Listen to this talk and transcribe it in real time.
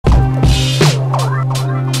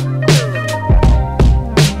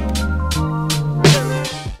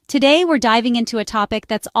Today we're diving into a topic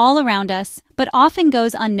that's all around us, but often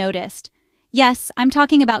goes unnoticed. Yes, I'm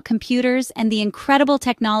talking about computers and the incredible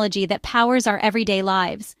technology that powers our everyday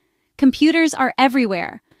lives. Computers are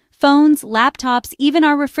everywhere. Phones, laptops, even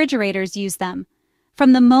our refrigerators use them.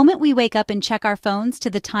 From the moment we wake up and check our phones to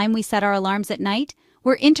the time we set our alarms at night,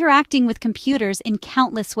 we're interacting with computers in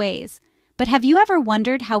countless ways. But have you ever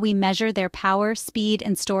wondered how we measure their power, speed,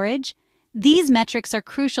 and storage? These metrics are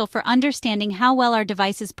crucial for understanding how well our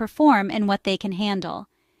devices perform and what they can handle.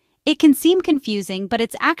 It can seem confusing, but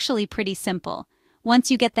it's actually pretty simple. Once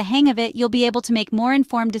you get the hang of it, you'll be able to make more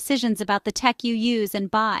informed decisions about the tech you use and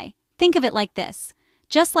buy. Think of it like this.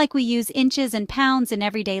 Just like we use inches and pounds in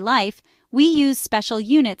everyday life, we use special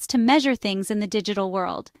units to measure things in the digital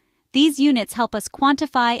world. These units help us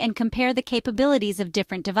quantify and compare the capabilities of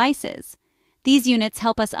different devices. These units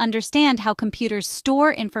help us understand how computers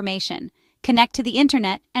store information, connect to the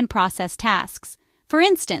internet, and process tasks. For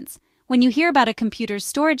instance, when you hear about a computer's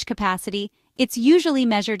storage capacity, it's usually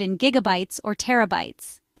measured in gigabytes or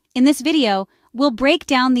terabytes. In this video, we'll break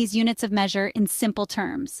down these units of measure in simple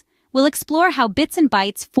terms. We'll explore how bits and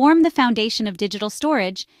bytes form the foundation of digital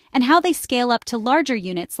storage and how they scale up to larger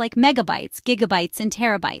units like megabytes, gigabytes, and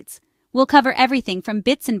terabytes. We'll cover everything from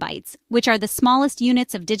bits and bytes, which are the smallest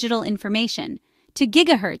units of digital information, to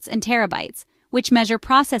gigahertz and terabytes, which measure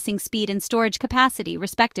processing speed and storage capacity,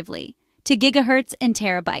 respectively, to gigahertz and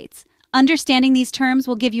terabytes. Understanding these terms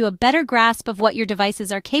will give you a better grasp of what your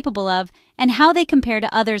devices are capable of and how they compare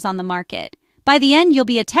to others on the market. By the end, you'll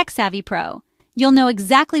be a tech-savvy pro. You'll know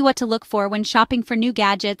exactly what to look for when shopping for new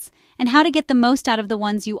gadgets and how to get the most out of the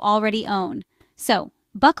ones you already own. So,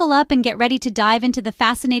 buckle up and get ready to dive into the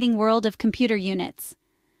fascinating world of computer units.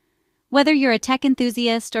 Whether you're a tech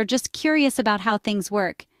enthusiast or just curious about how things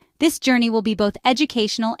work, this journey will be both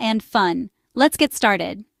educational and fun. Let's get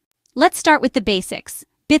started. Let's start with the basics,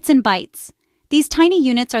 bits and bytes. These tiny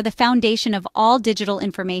units are the foundation of all digital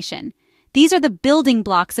information. These are the building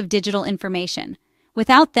blocks of digital information.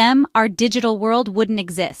 Without them, our digital world wouldn't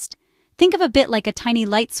exist. Think of a bit like a tiny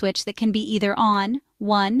light switch that can be either on,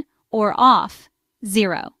 1, or off,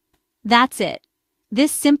 0. That's it.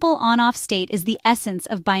 This simple on-off state is the essence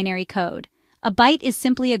of binary code. A byte is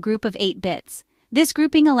simply a group of 8 bits. This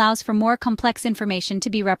grouping allows for more complex information to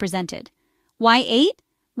be represented. Why 8?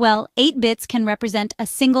 Well, 8 bits can represent a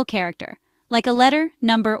single character, like a letter,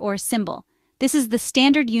 number, or symbol. This is the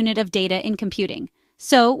standard unit of data in computing.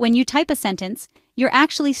 So, when you type a sentence, you're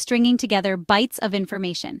actually stringing together bytes of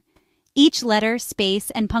information. Each letter,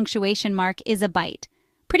 space, and punctuation mark is a byte.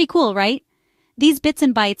 Pretty cool, right? These bits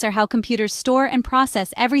and bytes are how computers store and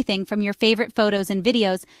process everything from your favorite photos and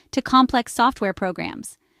videos to complex software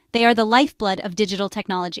programs. They are the lifeblood of digital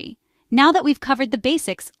technology. Now that we've covered the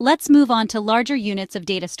basics, let's move on to larger units of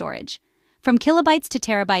data storage. From kilobytes to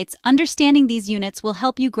terabytes, understanding these units will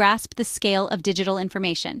help you grasp the scale of digital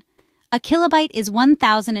information. A kilobyte is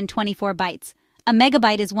 1,024 bytes. A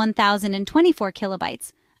megabyte is 1,024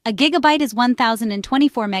 kilobytes. A gigabyte is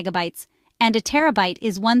 1,024 megabytes. And a terabyte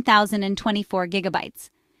is 1,024 gigabytes.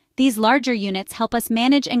 These larger units help us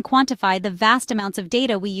manage and quantify the vast amounts of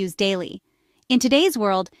data we use daily. In today's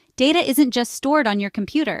world, data isn't just stored on your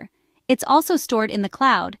computer. It's also stored in the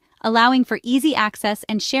cloud, allowing for easy access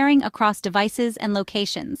and sharing across devices and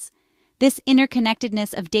locations. This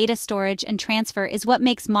interconnectedness of data storage and transfer is what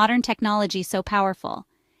makes modern technology so powerful.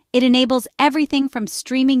 It enables everything from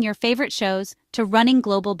streaming your favorite shows to running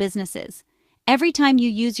global businesses. Every time you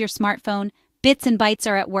use your smartphone, bits and bytes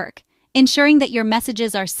are at work, ensuring that your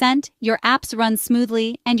messages are sent, your apps run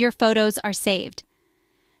smoothly, and your photos are saved.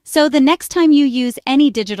 So the next time you use any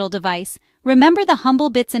digital device, remember the humble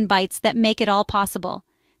bits and bytes that make it all possible.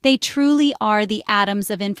 They truly are the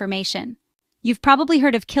atoms of information. You've probably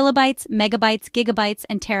heard of kilobytes, megabytes, gigabytes,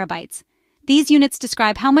 and terabytes. These units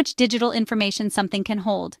describe how much digital information something can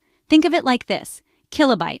hold. Think of it like this: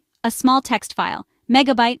 kilobyte, a small text file;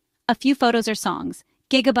 megabyte, a few photos or songs;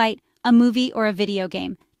 gigabyte, a movie or a video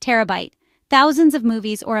game; terabyte, thousands of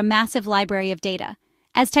movies or a massive library of data.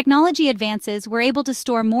 As technology advances, we're able to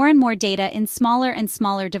store more and more data in smaller and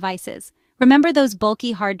smaller devices. Remember those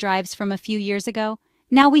bulky hard drives from a few years ago?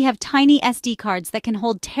 Now we have tiny SD cards that can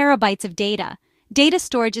hold terabytes of data. Data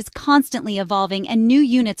storage is constantly evolving and new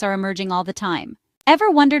units are emerging all the time.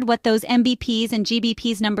 Ever wondered what those MBPs and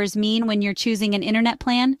GBPs numbers mean when you're choosing an internet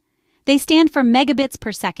plan? They stand for megabits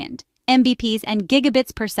per second, MBPs and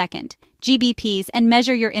gigabits per second, GBPs, and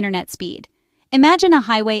measure your internet speed. Imagine a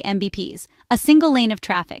highway MBPs, a single lane of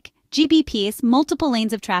traffic; GBPs, multiple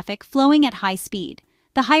lanes of traffic flowing at high speed.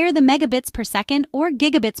 The higher the megabits per second or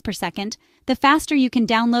gigabits per second, the faster you can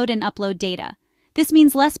download and upload data. This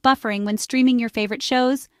means less buffering when streaming your favorite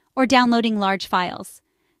shows or downloading large files.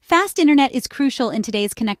 Fast internet is crucial in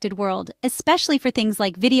today's connected world, especially for things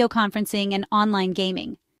like video conferencing and online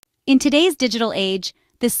gaming. In today's digital age,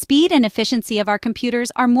 the speed and efficiency of our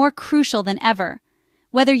computers are more crucial than ever.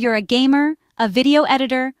 Whether you're a gamer, a video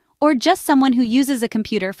editor, or just someone who uses a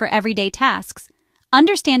computer for everyday tasks,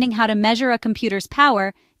 understanding how to measure a computer's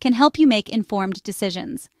power can help you make informed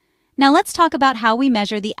decisions. Now let's talk about how we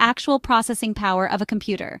measure the actual processing power of a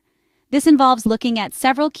computer. This involves looking at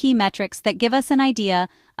several key metrics that give us an idea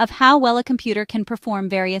of how well a computer can perform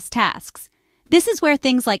various tasks. This is where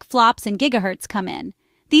things like flops and gigahertz come in.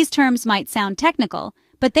 These terms might sound technical,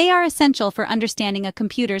 but they are essential for understanding a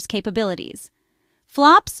computer's capabilities.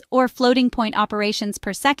 Flops, or floating point operations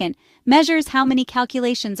per second, measures how many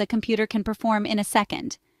calculations a computer can perform in a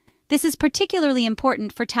second. This is particularly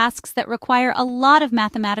important for tasks that require a lot of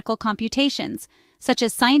mathematical computations, such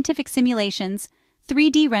as scientific simulations,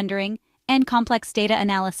 3D rendering, and complex data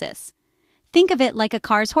analysis. Think of it like a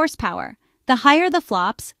car's horsepower. The higher the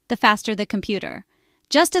flops, the faster the computer.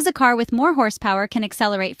 Just as a car with more horsepower can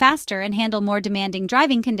accelerate faster and handle more demanding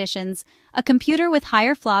driving conditions, a computer with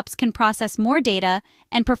higher flops can process more data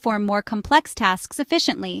and perform more complex tasks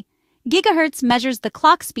efficiently. Gigahertz measures the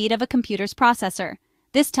clock speed of a computer's processor.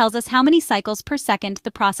 This tells us how many cycles per second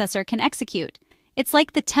the processor can execute. It's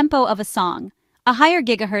like the tempo of a song. A higher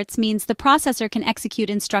gigahertz means the processor can execute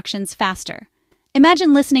instructions faster.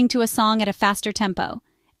 Imagine listening to a song at a faster tempo.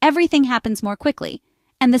 Everything happens more quickly.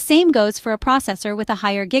 And the same goes for a processor with a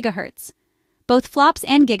higher gigahertz. Both flops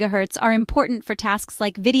and gigahertz are important for tasks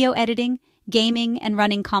like video editing, gaming, and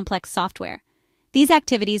running complex software. These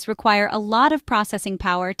activities require a lot of processing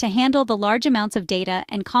power to handle the large amounts of data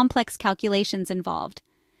and complex calculations involved.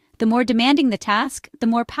 The more demanding the task, the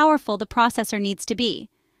more powerful the processor needs to be.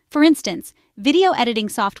 For instance, video editing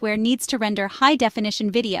software needs to render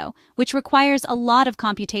high-definition video, which requires a lot of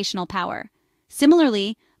computational power.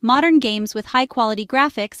 Similarly, modern games with high-quality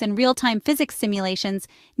graphics and real-time physics simulations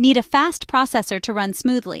need a fast processor to run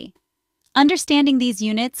smoothly. Understanding these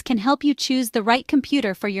units can help you choose the right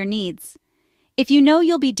computer for your needs. If you know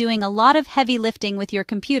you'll be doing a lot of heavy lifting with your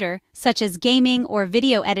computer, such as gaming or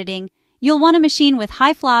video editing, you'll want a machine with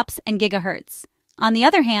high flops and gigahertz. On the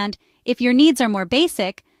other hand, if your needs are more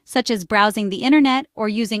basic, such as browsing the internet or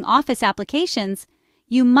using office applications,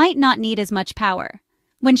 you might not need as much power.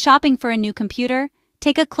 When shopping for a new computer,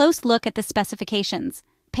 take a close look at the specifications.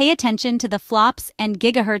 Pay attention to the flops and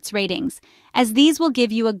gigahertz ratings, as these will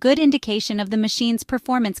give you a good indication of the machine's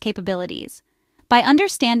performance capabilities. By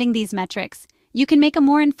understanding these metrics, you can make a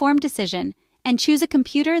more informed decision and choose a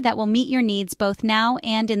computer that will meet your needs both now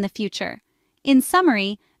and in the future. In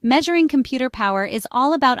summary, measuring computer power is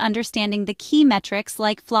all about understanding the key metrics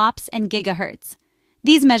like flops and gigahertz.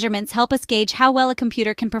 These measurements help us gauge how well a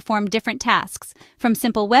computer can perform different tasks, from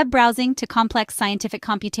simple web browsing to complex scientific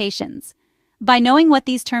computations. By knowing what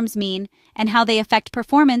these terms mean and how they affect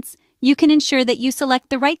performance, you can ensure that you select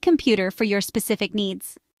the right computer for your specific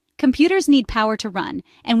needs. Computers need power to run,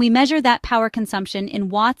 and we measure that power consumption in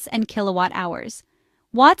watts and kilowatt hours.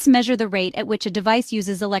 Watts measure the rate at which a device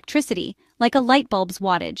uses electricity, like a light bulb's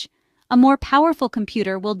wattage. A more powerful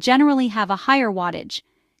computer will generally have a higher wattage.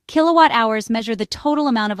 Kilowatt hours measure the total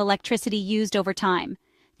amount of electricity used over time.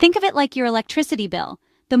 Think of it like your electricity bill.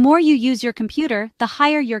 The more you use your computer, the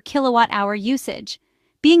higher your kilowatt hour usage.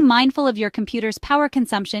 Being mindful of your computer's power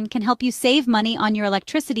consumption can help you save money on your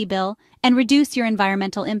electricity bill and reduce your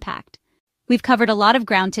environmental impact. We've covered a lot of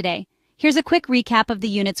ground today. Here's a quick recap of the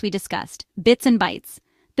units we discussed. Bits and bytes.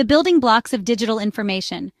 The building blocks of digital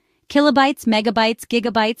information. Kilobytes, megabytes,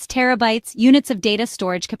 gigabytes, terabytes, units of data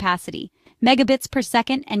storage capacity. Megabits per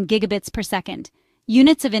second and gigabits per second,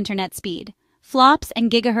 units of internet speed, flops and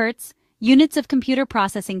gigahertz, units of computer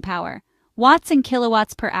processing power, watts and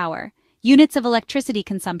kilowatts per hour, units of electricity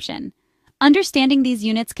consumption. Understanding these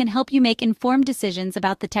units can help you make informed decisions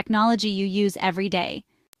about the technology you use every day.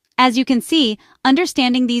 As you can see,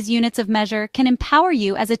 understanding these units of measure can empower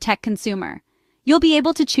you as a tech consumer. You'll be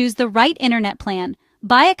able to choose the right internet plan,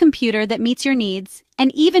 buy a computer that meets your needs,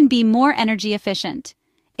 and even be more energy efficient.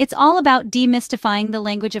 It's all about demystifying the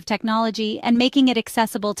language of technology and making it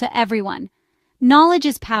accessible to everyone. Knowledge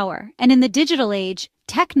is power, and in the digital age,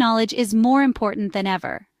 tech knowledge is more important than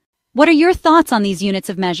ever. What are your thoughts on these units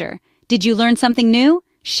of measure? Did you learn something new?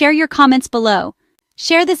 Share your comments below.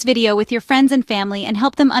 Share this video with your friends and family and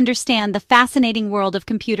help them understand the fascinating world of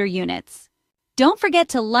computer units. Don't forget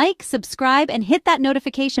to like, subscribe, and hit that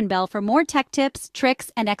notification bell for more tech tips, tricks,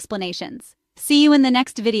 and explanations. See you in the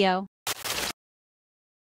next video.